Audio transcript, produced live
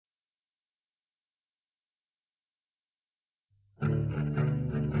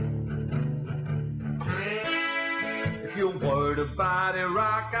If you're worried about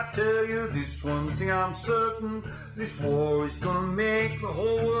Iraq, I tell you this one thing I'm certain. This war is gonna make the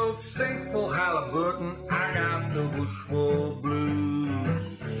whole world safe for Halliburton. I got the Bush War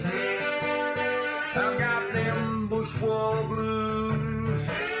blues. I've got them Bush War blues.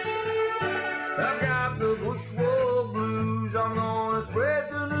 I've got the Bush War blues. I'm gonna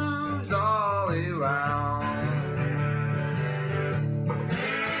spread the news all around.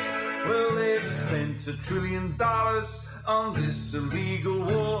 Well, they've spent $1 trillion on this illegal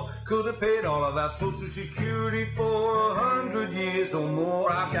war. Could have paid all of our Social Security for 100 years or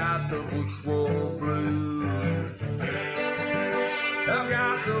more. I've got the Bush War blues. I've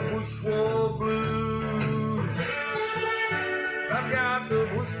got the Bush War blues. I've got the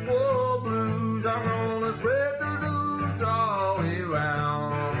Bush War blues. I'm gonna spread the news all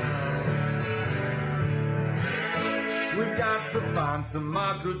around. We've got to find some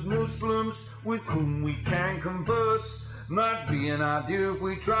moderate Muslims with whom we can converse. Might be an idea if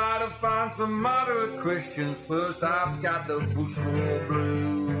we try to find some moderate Christians first. I've got the Bush War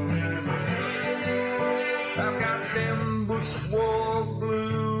blues. I've got them Bush War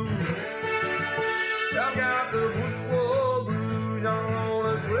blues. I've got the Bush War blues. I'm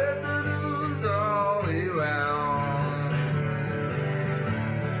gonna spread the news all around.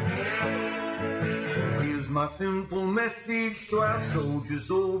 Here's my simple message to our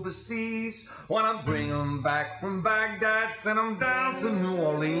soldiers overseas. Wanna bring them back from Baghdad, send them down to New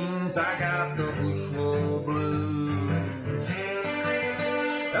Orleans. I got the Bush War blues.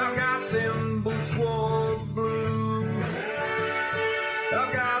 I've got them Bush War blues.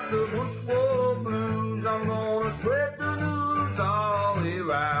 I've got the Bush War blues. I'm gonna spread the news all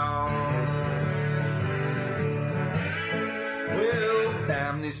around. Well,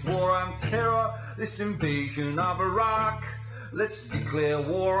 damn this war on terror, this invasion of Iraq. Let's declare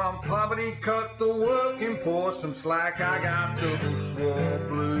war on poverty, cut the working poor some slack. I got the Bush War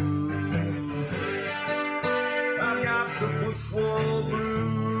blues. I've got the Bush War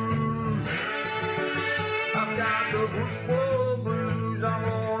blues. I've got the Bush War blues. I'm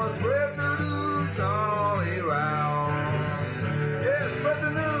gonna spread the news all around. Yeah, spread the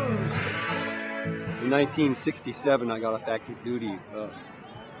news. In 1967, I got off active duty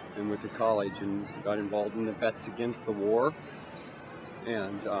and went to college and got involved in the Vets Against the War.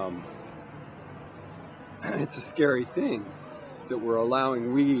 And it's a scary thing that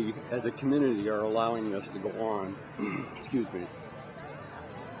we as a community are allowing this to go on. Excuse me.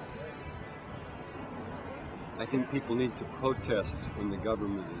 I think people need to protest when the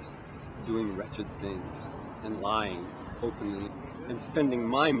government is doing wretched things and lying openly and spending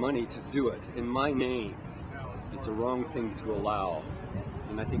my money to do it in my name. It's a wrong thing to allow.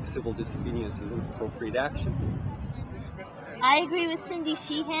 And I think civil disobedience is an appropriate action. I agree with Cindy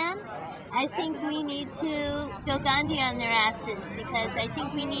Sheehan. I think we need to go Gandhi on their asses because I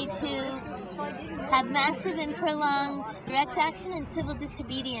think we need to have massive and prolonged direct action and civil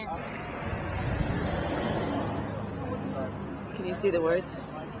disobedience. Can you see the words?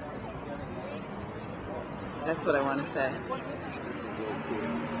 That's what I want to say. This is so cool.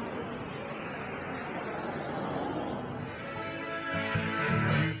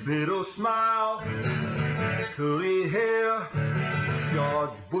 Little smile, curly hair, it's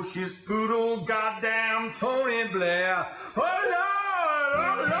George Bush's poodle, goddamn Tony Blair. Oh Lord,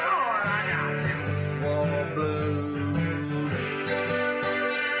 I got them Bush War blues.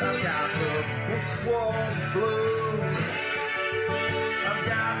 I've got the Bush War blues. I've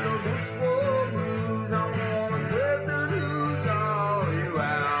got the Bush War blues. I'm gonna spread the news all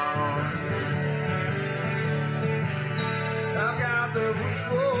around. I've got the Bush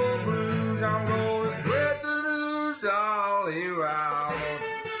War blues. I'm gonna spread the news all around.